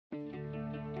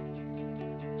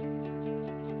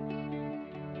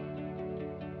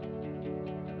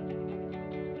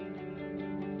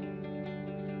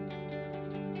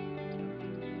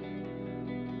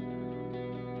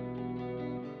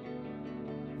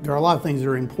There are a lot of things that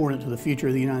are important to the future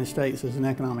of the United States as an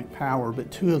economic power, but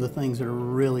two of the things that are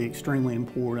really extremely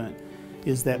important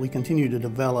is that we continue to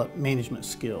develop management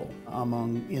skill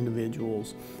among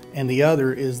individuals, and the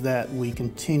other is that we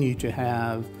continue to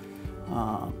have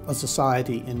a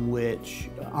society in which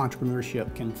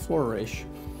entrepreneurship can flourish.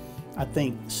 I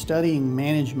think studying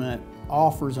management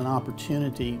offers an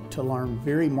opportunity to learn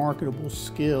very marketable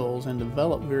skills and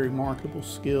develop very marketable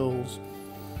skills,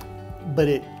 but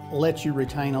it lets you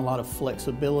retain a lot of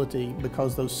flexibility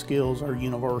because those skills are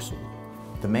universal.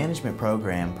 The management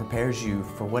program prepares you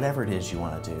for whatever it is you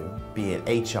want to do, be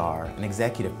it HR, an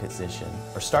executive position,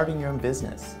 or starting your own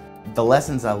business. The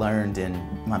lessons I learned in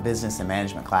my business and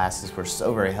management classes were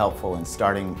so very helpful in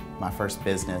starting my first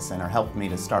business and are helping me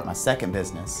to start my second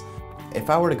business. If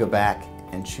I were to go back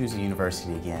and choose a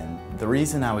university again, the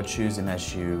reason I would choose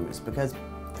MSU is because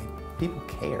people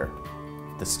care.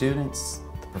 The students,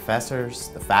 the professors,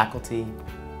 the faculty,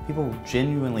 people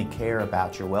genuinely care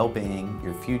about your well-being,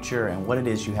 your future, and what it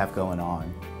is you have going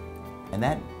on. And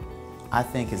that, I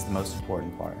think, is the most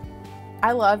important part.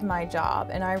 I love my job,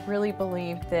 and I really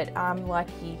believe that I'm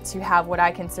lucky to have what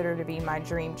I consider to be my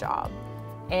dream job.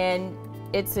 And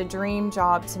it's a dream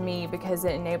job to me because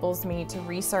it enables me to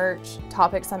research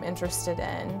topics I'm interested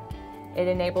in. It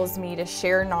enables me to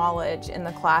share knowledge in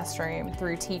the classroom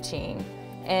through teaching.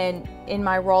 And in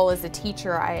my role as a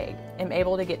teacher, I am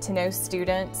able to get to know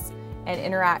students and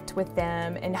interact with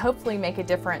them and hopefully make a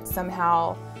difference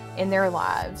somehow in their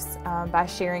lives by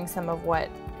sharing some of what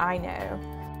I know.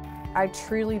 I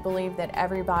truly believe that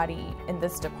everybody in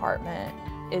this department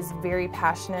is very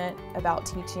passionate about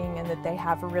teaching and that they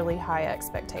have really high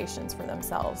expectations for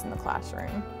themselves in the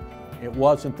classroom. It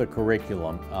wasn't the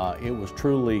curriculum, it was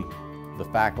truly the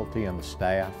faculty and the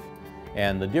staff.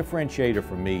 And the differentiator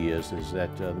for me is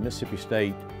that the Mississippi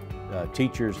State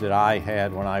teachers that I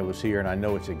had when I was here, and I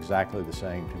know it's exactly the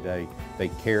same today, they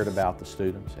cared about the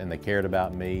students and they cared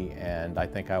about me, and I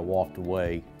think I walked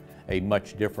away a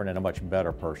much different and a much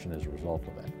better person as a result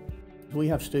of that. We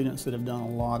have students that have done a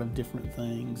lot of different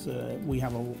things. We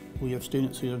have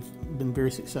students who have been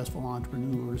very successful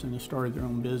entrepreneurs and have started their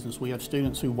own business. We have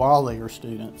students who, while they are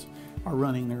students, are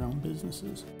running their own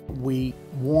businesses. We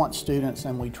want students,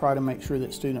 and we try to make sure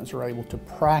that students are able to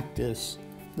practice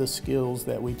the skills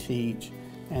that we teach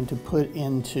and to put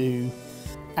into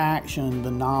action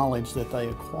the knowledge that they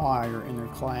acquire in their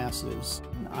classes.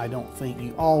 I don't think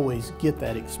you always get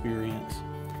that experience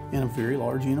in a very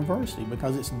large university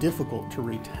because it's difficult to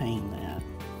retain that.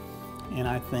 And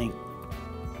I think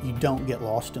you don't get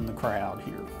lost in the crowd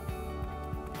here.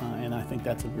 And I think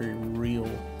that's a very real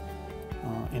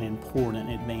and important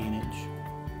advantage